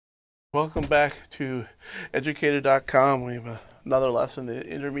Welcome back to Educator.com. We have another lesson, the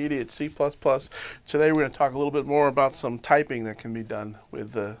intermediate C++. Today we're going to talk a little bit more about some typing that can be done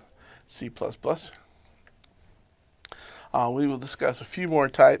with C++. We will discuss a few more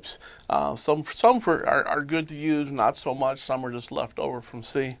types. Some are good to use, not so much. Some are just left over from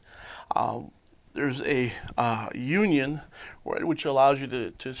C. There's a union which allows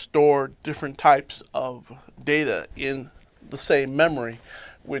you to store different types of data in the same memory,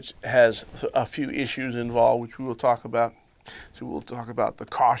 which has a few issues involved, which we will talk about. So we'll talk about the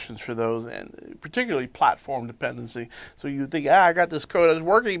cautions for those, and particularly platform dependency. So you think, I got this code that's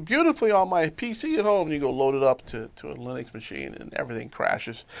working beautifully on my PC at home, and you go load it up to a Linux machine, and everything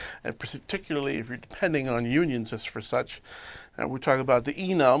crashes. And particularly if you're depending on unions just for such. And we're talking about the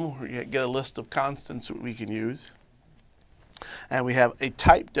enum, where you get a list of constants that we can use. And we have a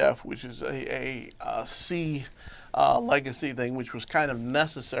type def, which is a C legacy thing, which was kind of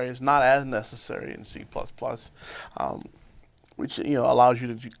necessary. It's not as necessary in C++, which allows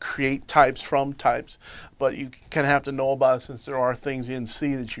you to create types from types, but you kind of have to know about it since there are things in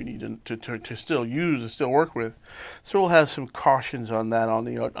C that you need to still use and still work with. So we'll have some cautions on that on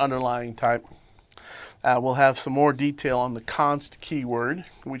the underlying type. We'll have some more detail on the const keyword,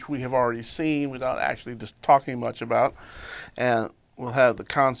 which we have already seen without actually just talking much about. And we'll have the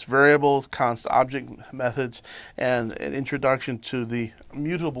const variables, const object methods, and an introduction to the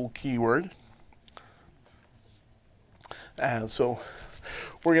mutable keyword. And so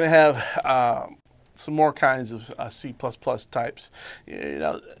we're going to have some more kinds of C++ types.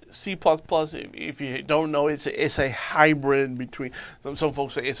 C++, if you don't know, it's a hybrid between, some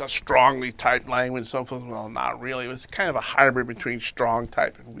folks say it's a strongly typed language. Some folks, well, not really. It's kind of a hybrid between strong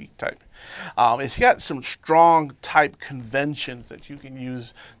type and weak type. It's got some strong type conventions that you can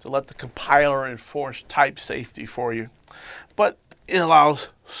use to let the compiler enforce type safety for you. But it allows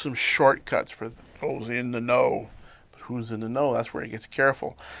some shortcuts for those in the know. But who's in the know? That's where it gets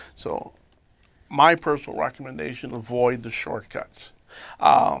careful. So my personal recommendation, avoid the shortcuts.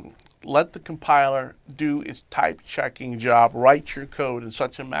 Let the compiler do its type checking job. Write your code in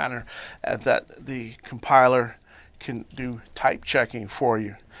such a manner that the compiler can do type checking for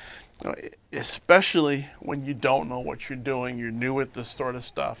you. Especially when you don't know what you're doing, you're new at this sort of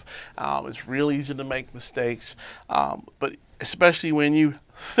stuff. It's real easy to make mistakes, but especially when you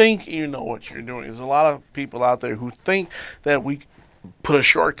think you know what you're doing. There's a lot of people out there who think that we put a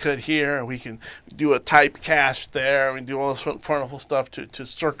shortcut here, and we can do a typecast there, and we do all this wonderful stuff to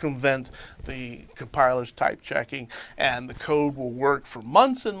circumvent the compiler's type checking, and the code will work for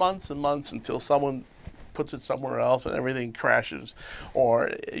months and months and months until someone puts it somewhere else and everything crashes,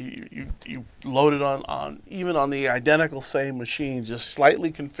 or you load it on even on the identical same machine, just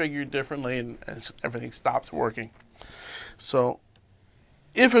slightly configured differently, and everything stops working. So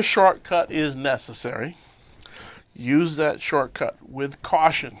if a shortcut is necessary, use that shortcut with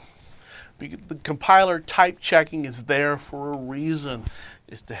caution. Because the compiler type checking is there for a reason.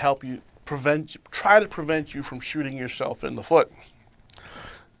 It's to help you try to prevent you from shooting yourself in the foot.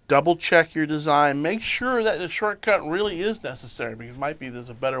 Double check your design. Make sure that the shortcut really is necessary, because it might be there's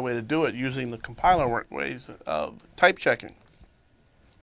a better way to do it using the compiler ways of type checking.